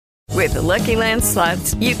With the Lucky Land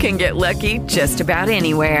Slots, you can get lucky just about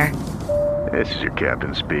anywhere. This is your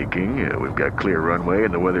captain speaking. We've got clear runway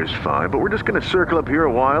and the weather's fine, but we're just going to circle up here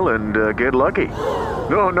a while and get lucky.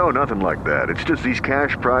 No, nothing like that. It's just these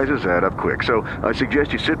cash prizes add up quick. So I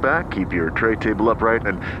suggest you sit back, keep your tray table upright,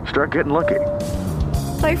 and start getting lucky.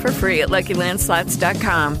 Play for free at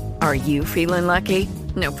LuckyLandSlots.com. Are you feeling lucky?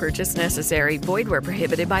 No purchase necessary. Void where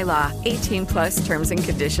prohibited by law. 18+ terms and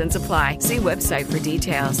conditions apply. See website for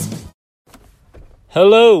details.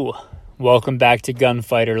 Hello. Welcome back to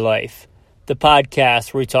Gunfighter Life, the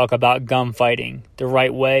podcast where we talk about gunfighting the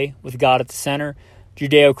right way with God at the center,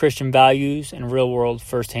 Judeo-Christian values, and real-world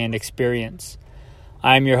first-hand experience.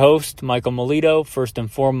 I am your host, Michael Melito. First and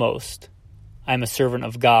foremost, I am a servant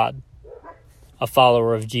of God, a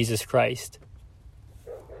follower of Jesus Christ.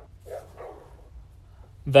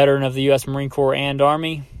 Veteran of the U.S. Marine Corps and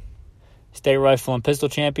Army, state rifle and pistol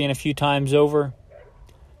champion a few times over,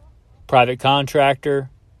 private contractor,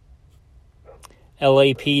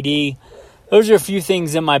 LAPD. Those are a few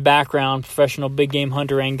things in my background, professional big game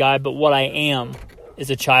hunter and guide, but what I am is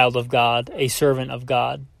a child of God, a servant of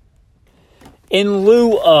God. In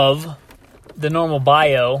lieu of the normal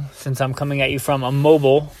bio, since I'm coming at you from a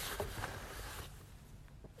mobile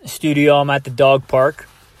studio, I'm at the dog park.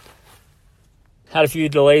 Had a few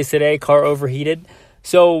delays today, car overheated.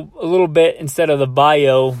 So a little bit, instead of the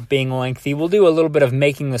bio being lengthy, we'll do a little bit of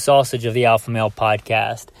making the sausage of the Alpha Male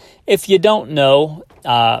podcast. If you don't know,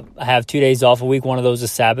 I have 2 days off a week. One of those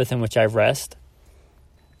is Sabbath, in which I rest.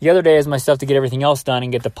 The other day is my stuff to get everything else done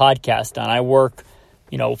and get the podcast done. I work,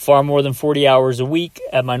 far more than 40 hours a week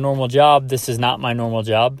at my normal job. This is not my normal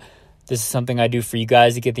job. This is something I do for you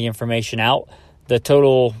guys to get the information out. The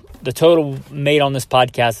total made on this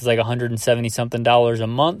podcast is like $170-something a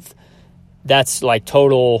month. That's like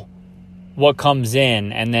total what comes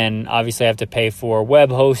in. And then obviously I have to pay for web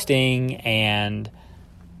hosting and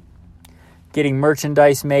getting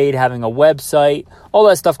merchandise made, having a website. All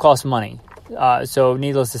that stuff costs money. So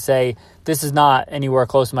needless to say, this is not anywhere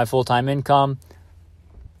close to my full-time income.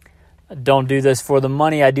 Don't do this for the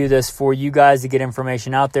money. I do this for you guys to get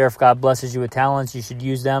information out there. If God blesses you with talents, you should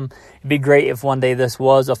use them. It'd be great if one day this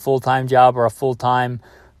was a full-time job or a full-time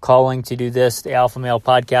calling to do this, the Alpha Male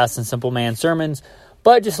podcast and Simple Man sermons.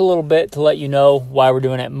 But just a little bit to let you know why we're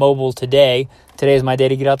doing it mobile today. Today is my day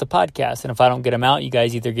to get out the podcast. And if I don't get them out, you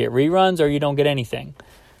guys either get reruns or you don't get anything.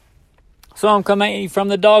 So I'm coming at you from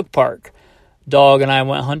the dog park. Dog and I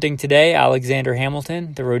went hunting today, Alexander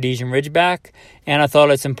Hamilton, the Rhodesian Ridgeback, and I thought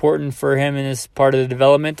it's important for him in this part of the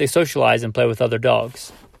development to socialize and play with other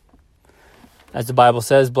dogs. As the Bible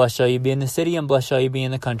says, blessed shall you be in the city and blessed shall you be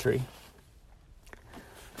in the country.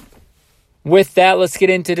 With that, let's get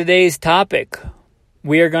into today's topic.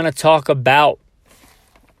 We are going to talk about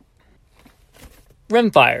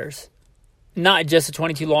rimfires. Not just a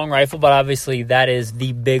 .22 long rifle, but obviously that is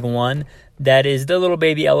the big one. That is the little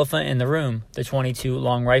baby elephant in the room. The .22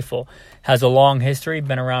 long rifle has a long history,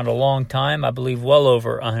 been around a long time, I believe well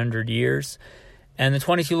over 100 years. And the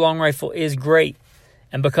 .22 long rifle is great.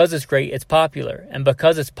 And because it's great, it's popular. And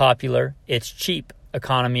because it's popular, it's cheap.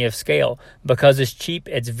 Economy of scale. Because it's cheap,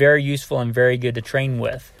 it's very useful and very good to train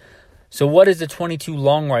with. So what is the .22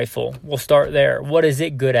 long rifle? We'll start there. What is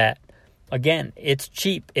it good at? Again, it's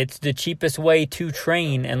cheap. It's the cheapest way to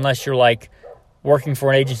train unless you're like working for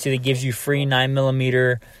an agency that gives you free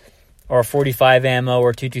 9mm or 45 ammo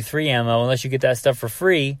or 223 ammo. Unless you get that stuff for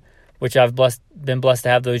free, which I've been blessed to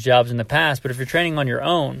have those jobs in the past. But if you're training on your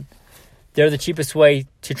own, they're the cheapest way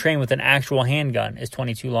to train with an actual handgun is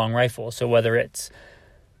 .22 long rifle. So whether it's,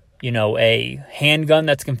 a handgun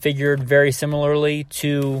that's configured very similarly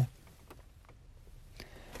to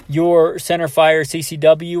your centerfire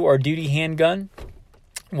CCW or duty handgun,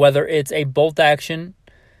 whether it's a bolt action,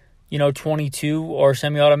 22 or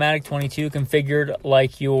semi-automatic 22 configured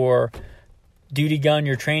like your duty gun,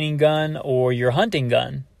 your training gun, or your hunting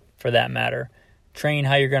gun for that matter. Train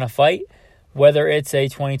how you're going to fight. Whether it's a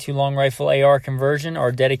 .22 long rifle AR conversion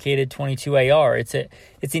or dedicated .22 AR, it's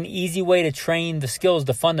an easy way to train the skills.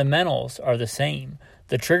 The fundamentals are the same.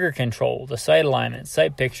 The trigger control, the sight alignment,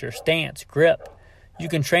 sight picture, stance, grip. You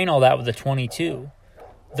can train all that with the .22.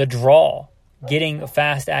 The draw, getting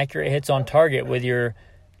fast, accurate hits on target with your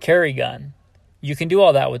carry gun. You can do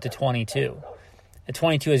all that with the .22. The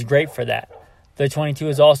 .22 is great for that. The .22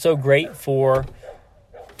 is also great for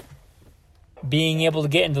being able to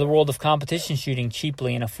get into the world of competition shooting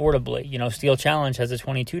cheaply and affordably. Steel Challenge has a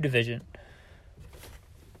 .22 division.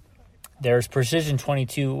 There's precision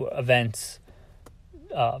 .22 events,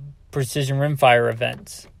 precision rimfire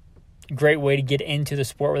events. Great way to get into the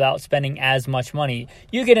sport without spending as much money.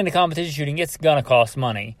 You get into competition shooting, it's going to cost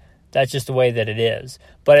money. That's just the way that it is.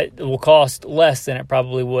 But it will cost less than it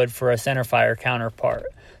probably would for a centerfire counterpart.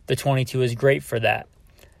 The 22 is great for that.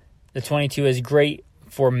 The 22 is great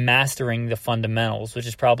for mastering the fundamentals, which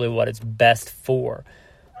is probably what it's best for.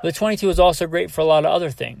 The 22 is also great for a lot of other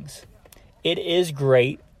things. It is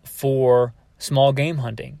great for small game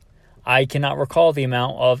hunting. I cannot recall the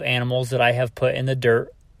amount of animals that I have put in the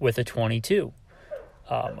dirt with a 22.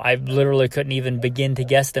 I literally couldn't even begin to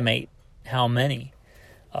guesstimate how many.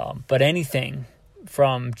 But anything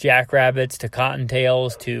from jackrabbits to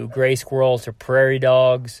cottontails to gray squirrels to prairie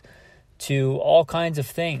dogs to all kinds of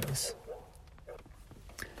things.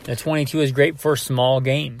 The 22 is great for small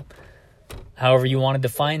game, however you want to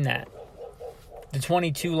define that. The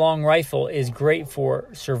 22 long rifle is great for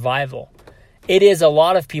survival. It is a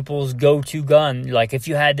lot of people's go-to gun. Like if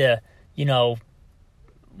you had to,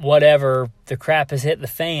 whatever, the crap has hit the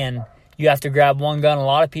fan, you have to grab one gun. A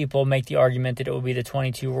lot of people make the argument that it would be the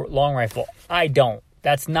 22 long rifle. I don't.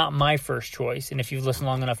 That's not my first choice. And if you've listened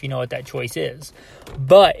long enough, you know what that choice is.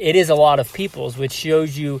 But it is a lot of people's, which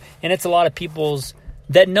shows you, and it's a lot of people's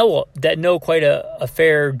that know quite a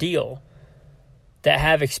fair deal, that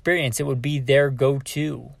have experience. It would be their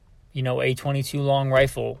go-to. A 22 long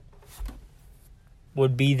rifle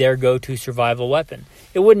would be their go-to survival weapon.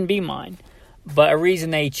 It wouldn't be mine. But a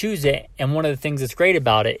reason they choose it, and one of the things that's great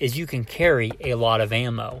about it, is you can carry a lot of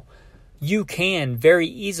ammo. You can very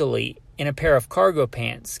easily, in a pair of cargo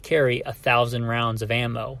pants, carry 1,000 rounds of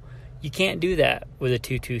ammo. You can't do that with a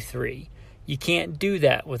 223. You can't do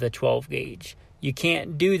that with a 12 gauge. You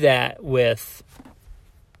can't do that with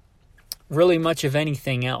really much of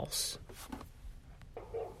anything else.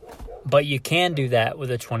 But you can do that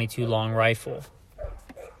with a 22 long rifle.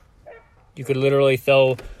 You could literally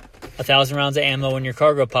throw 1,000 rounds of ammo in your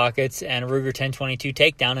cargo pockets and a Ruger 1022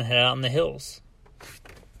 takedown and head out in the hills.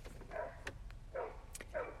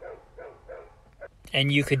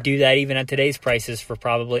 And you could do that even at today's prices for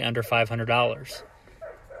probably under $500.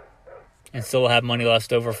 And still have money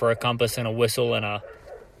left over for a compass and a whistle and a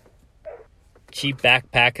cheap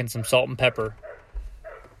backpack and some salt and pepper.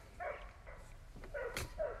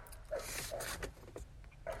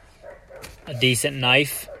 A decent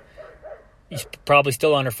knife. It's probably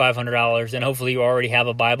still under $500, and hopefully you already have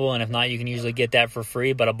a Bible, and if not, you can usually get that for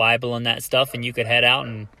free, but a Bible and that stuff, and you could head out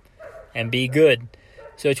and be good.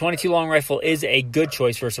 So a 22 long rifle is a good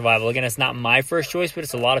choice for survival. Again, it's not my first choice, but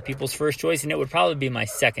it's a lot of people's first choice, and it would probably be my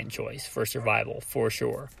second choice for survival, for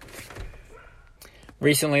sure.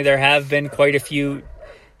 Recently, there have been quite a few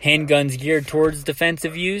handguns geared towards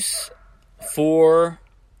defensive use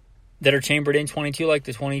that are chambered in 22, like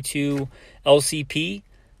the 22 LCP,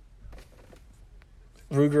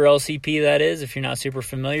 Ruger LCP, that is, if you're not super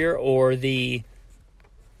familiar, or the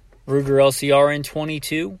Ruger LCR in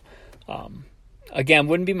 22. Again,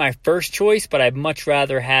 wouldn't be my first choice, but I'd much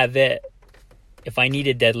rather have it if I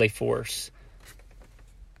needed deadly force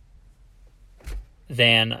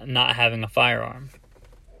than not having a firearm.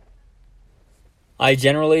 I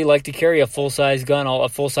generally like to carry a full-size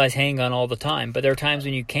handgun all the time, but there are times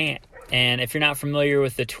when you can't. And if you're not familiar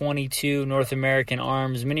with the 22 North American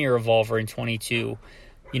Arms mini revolver in 22,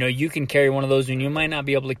 you can carry one of those and you might not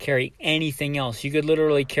be able to carry anything else. You could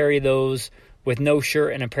literally carry those with no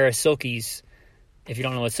shirt and a pair of silkies. If you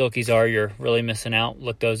don't know what silkies are, you're really missing out.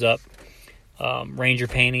 Look those up. Ranger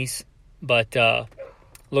panties. But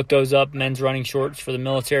look those up. Men's running shorts for the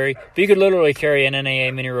military. But you could literally carry an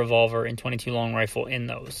NAA mini revolver and 22 long rifle in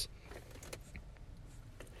those.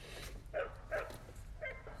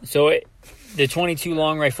 So the 22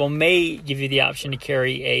 long rifle may give you the option to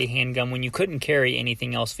carry a handgun when you couldn't carry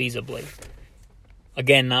anything else feasibly.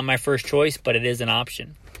 Again, not my first choice, but it is an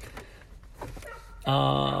option.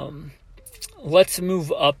 Let's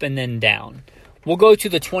move up and then down. We'll go to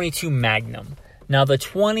the 22 Magnum. Now, the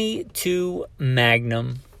 22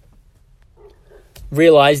 Magnum,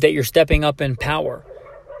 realize that you're stepping up in power.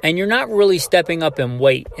 And you're not really stepping up in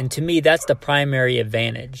weight. And to me, that's the primary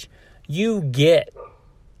advantage. You get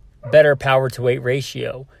better power to weight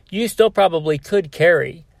ratio. You still probably could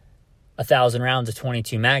carry 1,000 rounds of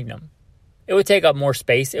 22 Magnum. It would take up more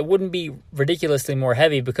space. It wouldn't be ridiculously more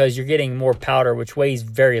heavy because you're getting more powder, which weighs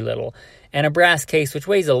very little, and a brass case, which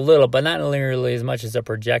weighs a little, but not nearly as much as a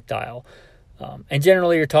projectile. And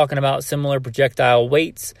generally, you're talking about similar projectile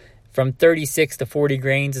weights. From 36 to 40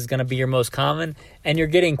 grains is going to be your most common, and you're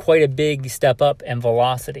getting quite a big step up in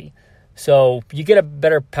velocity. So you get a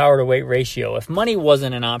better power to weight ratio. If money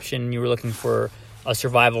wasn't an option, you were looking for a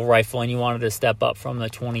survival rifle and you wanted to step up from the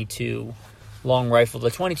 22 long rifle,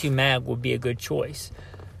 the 22 mag would be a good choice.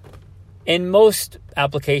 In most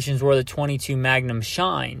applications where the 22 Magnum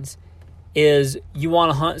shines is you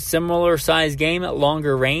want to hunt similar size game at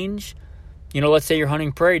longer range. Let's say you're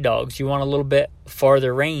hunting prairie dogs. You want a little bit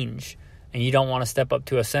farther range, and you don't want to step up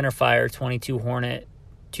to a centerfire 22 Hornet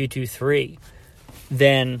 223.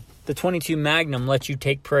 Then the 22 Magnum lets you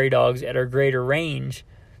take prairie dogs at a greater range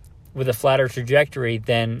with a flatter trajectory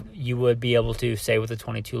than you would be able to, say, with a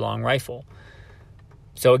 22 long rifle.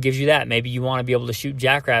 So it gives you that. Maybe you want to be able to shoot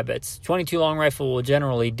jackrabbits. 22 long rifle will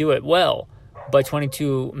generally do it well, but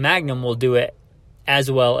 22 Magnum will do it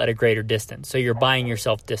as well at a greater distance. So you're buying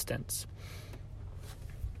yourself distance.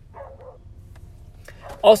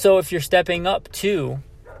 Also, if you're stepping up to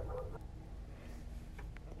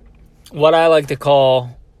what I like to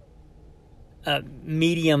call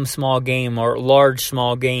medium small game or large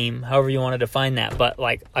small game, however you want to define that, but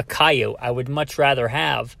like a coyote, I would much rather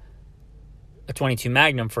have a 22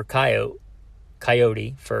 Magnum for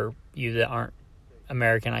coyote, for you that aren't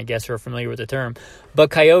American, I guess, or familiar with the term.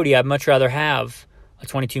 But coyote, I'd much rather have a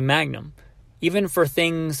 22 Magnum. Even for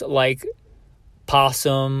things like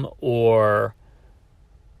possum or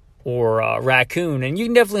raccoon, and you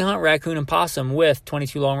can definitely hunt raccoon and possum with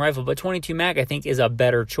 22 long rifle, but 22 Mag I think is a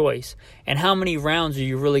better choice. And how many rounds are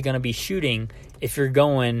you really going to be shooting if you're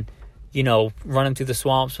going, running through the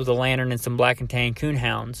swamps with a lantern and some black and tan coon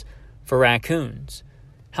hounds for raccoons?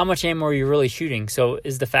 How much ammo are you really shooting? So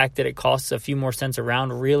is the fact that it costs a few more cents a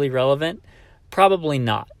round really relevant? Probably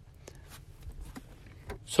not.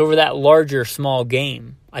 So for that larger small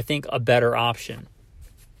game, I think a better option.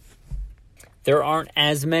 There aren't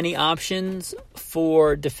as many options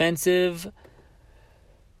for defensive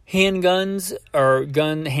handguns or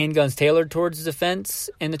handguns tailored towards defense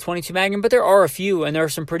in the 22 Magnum, but there are a few, and there are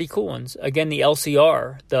some pretty cool ones. Again, the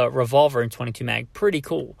LCR, the revolver in 22 Mag, pretty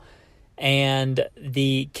cool. And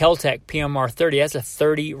the Keltec PMR 30, that's a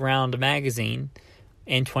 30-round magazine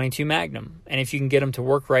in 22 Magnum. And if you can get them to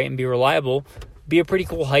work right and be reliable, be a pretty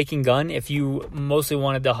cool hiking gun. If you mostly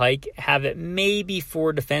wanted to hike, have it maybe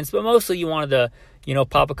for defense, but mostly you wanted to,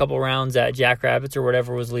 pop a couple rounds at jackrabbits or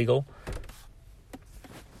whatever was legal.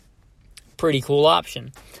 Pretty cool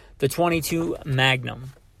option. The 22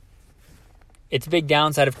 Magnum. Its big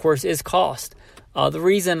downside, of course, is cost. The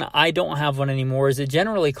reason I don't have one anymore is it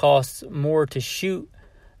generally costs more to shoot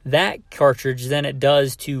that cartridge than it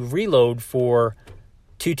does to reload for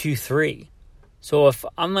 223. So if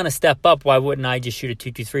I'm going to step up, why wouldn't I just shoot a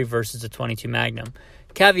 223 versus a 22 Magnum?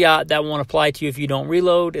 Caveat, that won't apply to you if you don't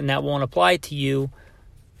reload, and that won't apply to you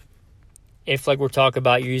if, like we're talking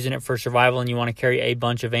about, you're using it for survival and you want to carry a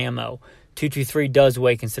bunch of ammo. 223 does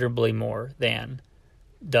weigh considerably more than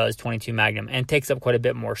does 22 Magnum and takes up quite a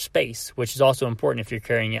bit more space, which is also important if you're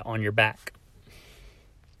carrying it on your back.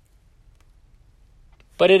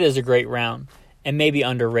 But it is a great round and maybe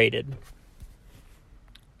underrated.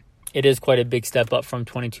 It is quite a big step up from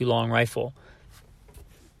 22 long rifle.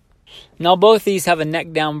 Now, both these have a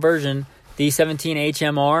neck down version. The 17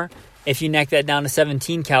 HMR, if you neck that down to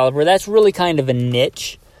 17 caliber, that's really kind of a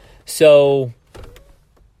niche. So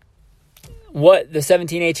what the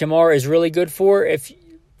 17 HMR is really good for, if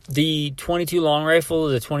the 22 long rifle,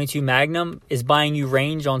 the 22 Magnum, is buying you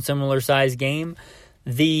range on similar size game,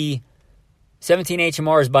 the 17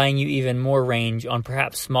 HMR is buying you even more range on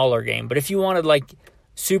perhaps smaller game. But if you wanted like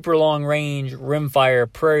super long range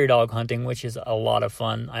rimfire prairie dog hunting, which is a lot of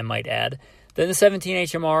fun, I might add, then the 17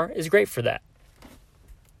 HMR is great for that.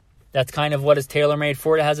 That's kind of what it's tailor-made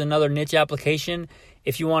for. It has another niche application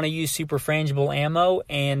if you want to use super frangible ammo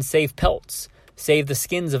and save pelts, save the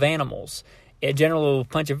skins of animals. It generally will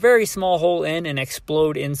punch a very small hole in and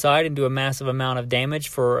explode inside and do a massive amount of damage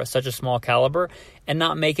for such a small caliber and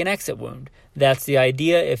not make an exit wound. That's the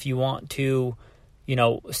idea if you want to,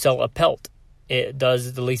 sell a pelt. It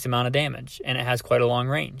does the least amount of damage, and it has quite a long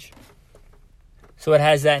range. So it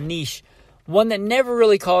has that niche. One that never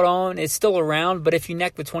really caught on, is still around, but if you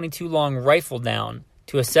neck the 22 long rifle down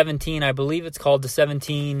to a 17, I believe it's called the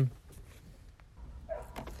 17...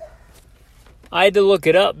 I had to look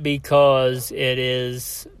it up because it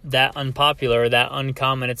is that unpopular, that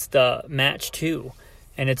uncommon. It's the Match 2,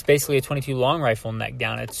 and it's basically a 22 long rifle neck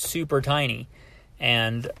down. It's super tiny,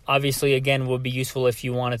 and obviously, again, would be useful if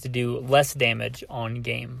you wanted to do less damage on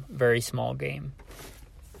game, very small game.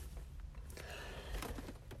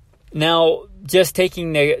 Now, just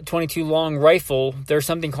taking the 22 long rifle, there's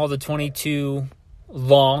something called the 22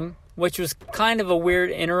 long, which was kind of a weird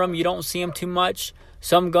interim. You don't see them too much.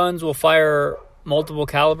 Some guns will fire multiple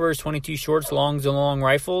calibers, 22 shorts, longs, and long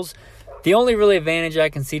rifles. The only really advantage I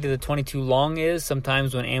can see to the 22 long is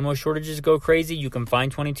sometimes when ammo shortages go crazy, you can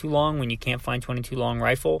find 22 long when you can't find 22 long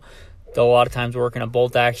rifle. They'll a lot of times work in a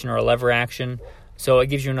bolt action or a lever action. So it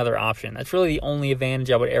gives you another option. That's really the only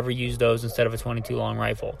advantage I would ever use those instead of a 22 long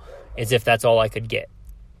rifle, is if that's all I could get.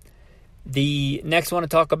 The next one to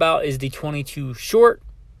talk about is the 22 short.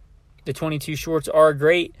 The 22 shorts are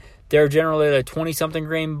great. They're generally a 20-something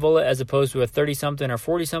grain bullet as opposed to a 30-something or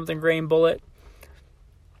 40-something grain bullet.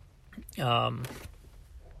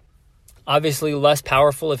 Obviously less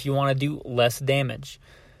powerful if you want to do less damage.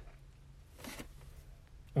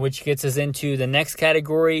 Which gets us into the next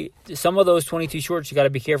category. Some of those 22 shorts, you got to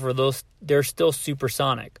be careful. Those, they're still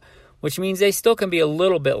supersonic, which means they still can be a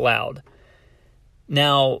little bit loud.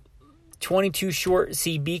 Now, 22 short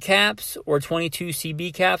CB caps or 22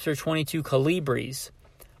 CB caps or 22 Calibris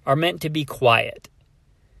are meant to be quiet.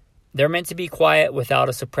 They're meant to be quiet without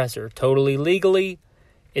a suppressor, totally legally.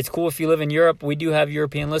 It's cool if you live in Europe. We do have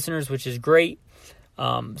European listeners, which is great.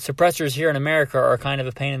 Suppressors here in America are kind of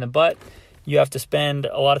a pain in the butt. You have to spend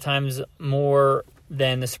a lot of times more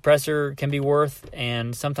than the suppressor can be worth,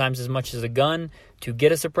 and sometimes as much as a gun to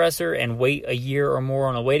get a suppressor and wait a year or more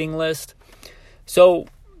on a waiting list. So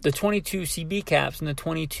the 22 CB caps and the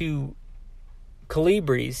 22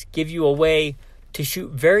 Calibris give you a way to shoot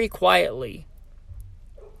very quietly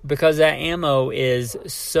because that ammo is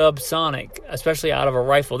subsonic, especially out of a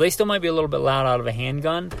rifle. They still might be a little bit loud out of a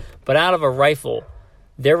handgun, but out of a rifle,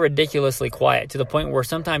 they're ridiculously quiet to the point where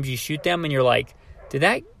sometimes you shoot them and you're like, did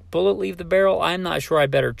that bullet leave the barrel? I'm not sure, I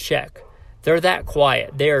better check. They're that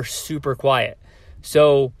quiet. They are super quiet.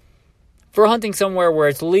 So for hunting somewhere where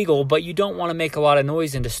it's legal, but you don't want to make a lot of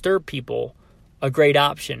noise and disturb people, a great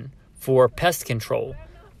option for pest control.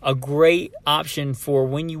 A great option for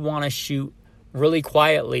when you want to shoot really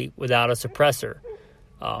quietly without a suppressor.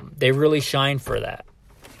 They really shine for that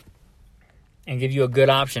and give you a good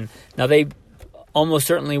option. Now, they almost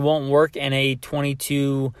certainly won't work in a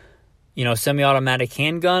 22, semi-automatic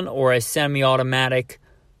handgun or a semi-automatic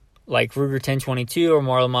like Ruger 1022 or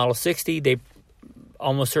Marlin Model 60. They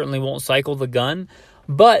almost certainly won't cycle the gun,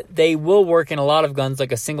 but they will work in a lot of guns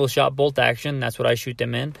like a single-shot bolt action. That's what I shoot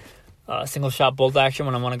them in. Single-shot bolt action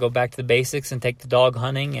when I want to go back to the basics and take the dog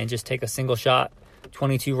hunting and just take a single-shot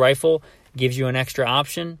 22 rifle gives you an extra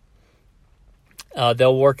option.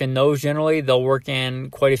 They'll work in those generally. They'll work in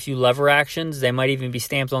quite a few lever actions. They might even be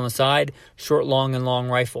stamped on the side, short, long, and long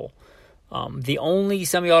rifle. The only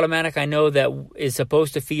semi-automatic I know that is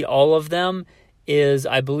supposed to feed all of them is,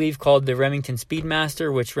 I believe, called the Remington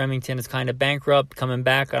Speedmaster, which Remington is kind of bankrupt, coming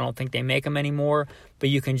back. I don't think they make them anymore, but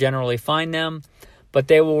you can generally find them. But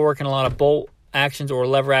they will work in a lot of bolt actions or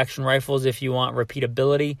lever action rifles if you want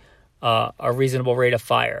repeatability, a reasonable rate of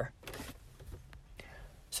fire.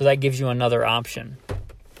 So that gives you another option.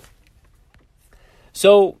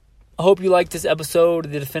 So I hope you liked this episode,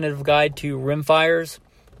 the definitive guide to rimfires.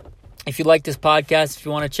 If you like this podcast, if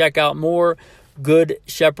you want to check out more,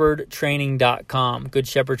 goodshepherdtraining.com,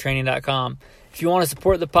 goodshepherdtraining.com. If you want to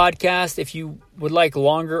support the podcast, if you would like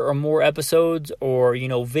longer or more episodes or,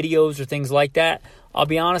 videos or things like that, I'll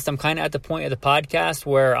be honest, I'm kind of at the point of the podcast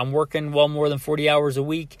where I'm working well more than 40 hours a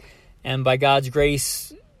week, and by God's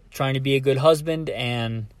grace, trying to be a good husband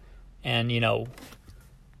and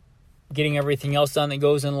getting everything else done that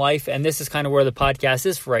goes in life. And this is kind of where the podcast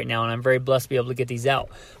is for right now, and I'm very blessed to be able to get these out.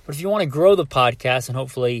 But if you want to grow the podcast and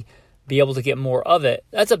hopefully be able to get more of it,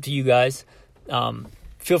 that's up to you guys.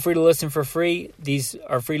 Feel free to listen for free. These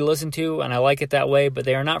are free to listen to, and I like it that way, but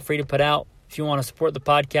they are not free to put out. If you want to support the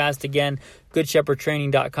podcast, again,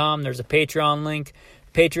 goodshepherdtraining.com. There's a Patreon link.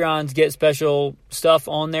 Patreons get special stuff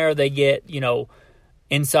on there. They get,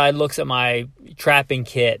 inside looks at my trapping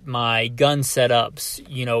kit, my gun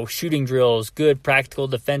setups, shooting drills, good practical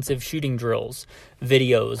defensive shooting drills.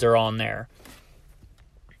 Videos are on there.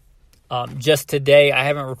 Just today, I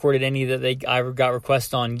haven't recorded any that I got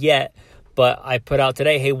requests on yet, but I put out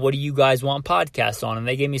today, hey, what do you guys want podcasts on? And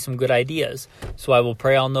they gave me some good ideas. So I will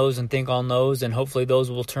pray on those and think on those, and hopefully those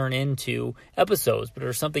will turn into episodes. But if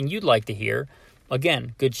there's something you'd like to hear,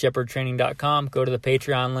 again, goodshepherdtraining.com, go to the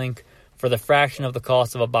Patreon link. For the fraction of the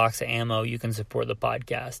cost of a box of ammo, you can support the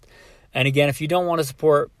podcast. And again, if you don't want to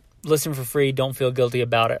support, listen for free, don't feel guilty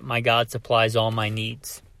about it. My God supplies all my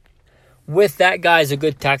needs. With that, guys, a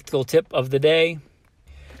good tactical tip of the day.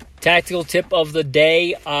 Tactical tip of the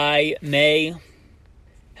day, I may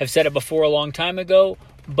have said it before a long time ago,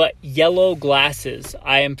 but yellow glasses.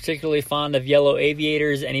 I am particularly fond of yellow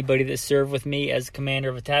aviators. Anybody that served with me as commander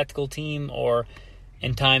of a tactical team or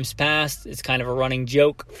in times past, it's kind of a running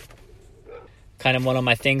joke. Kind of one of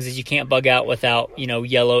my things is you can't bug out without,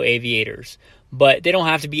 yellow aviators. But they don't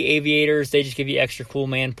have to be aviators. They just give you extra cool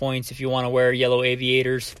man points if you want to wear yellow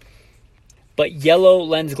aviators. But yellow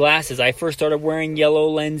lens glasses. I first started wearing yellow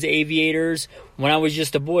lens aviators when I was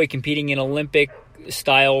just a boy competing in Olympic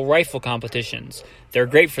style rifle competitions. They're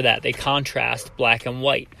great for that. They contrast black and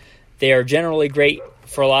white. They are generally great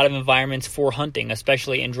for a lot of environments for hunting,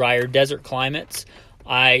 especially in drier desert climates.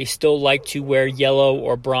 I still like to wear yellow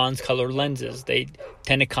or bronze colored lenses. They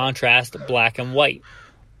tend to contrast black and white.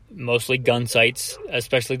 Mostly gun sights,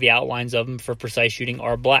 especially the outlines of them for precise shooting,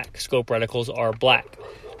 are black. Scope reticles are black.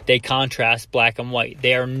 They contrast black and white.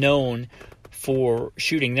 They are known for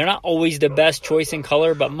shooting. They're not always the best choice in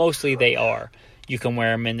color, but mostly they are. You can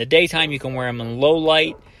wear them in the daytime. You can wear them in low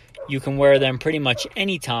light. You can wear them pretty much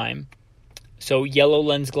any time. So yellow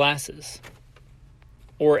lens glasses.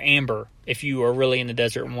 Or amber, if you are really in the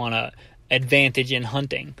desert and want an advantage in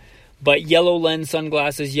hunting. But yellow lens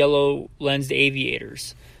sunglasses, yellow lensed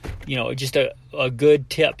aviators. Just a good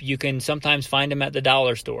tip. You can sometimes find them at the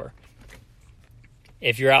dollar store.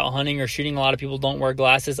 If you're out hunting or shooting, a lot of people don't wear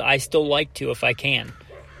glasses. I still like to if I can.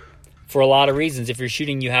 For a lot of reasons. If you're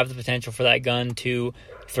shooting, you have the potential for that gun to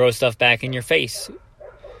throw stuff back in your face.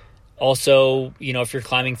 Also, if you're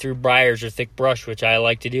climbing through briars or thick brush, which I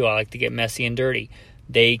like to do, I like to get messy and dirty.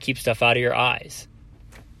 They keep stuff out of your eyes.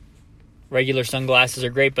 Regular sunglasses are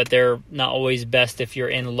great, but they're not always best if you're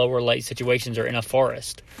in lower light situations or in a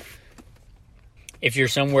forest. If you're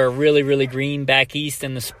somewhere really, really green back east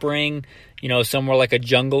in the spring, somewhere like a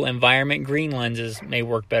jungle environment, green lenses may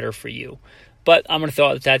work better for you. But I'm going to throw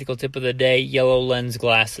out the tactical tip of the day, yellow lens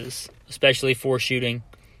glasses, especially for shooting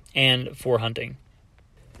and for hunting.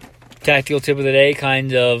 Tactical tip of the day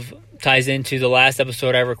kind of ties into the last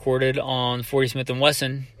episode I recorded on 40 Smith &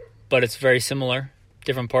 Wesson, but it's very similar.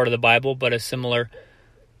 Different part of the Bible, but a similar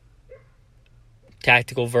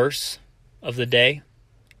tactical verse of the day.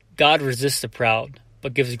 God resists the proud,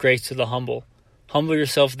 but gives grace to the humble. Humble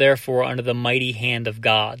yourself, therefore, under the mighty hand of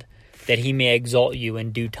God, that he may exalt you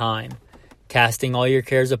in due time, casting all your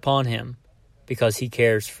cares upon him, because he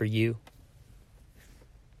cares for you.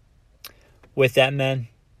 With that, men,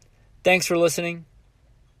 thanks for listening,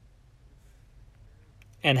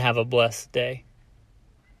 and have a blessed day.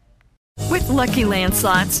 With Lucky Land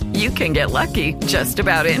Slots, you can get lucky just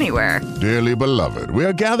about anywhere. Dearly beloved, we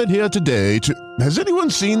are gathered here today to... Has anyone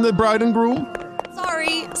seen the bride and groom?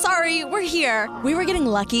 Sorry, we're here. We were getting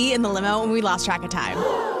lucky in the limo and we lost track of time.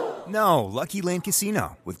 No, Lucky Land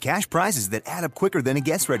Casino, with cash prizes that add up quicker than a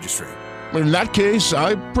guest registry. In that case,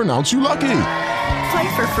 I pronounce you lucky.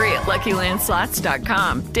 Play for free at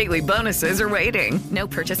LuckyLandSlots.com. Daily bonuses are waiting. No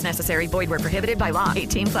purchase necessary. Void where prohibited by law.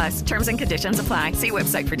 18+. Terms and conditions apply. See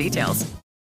website for details.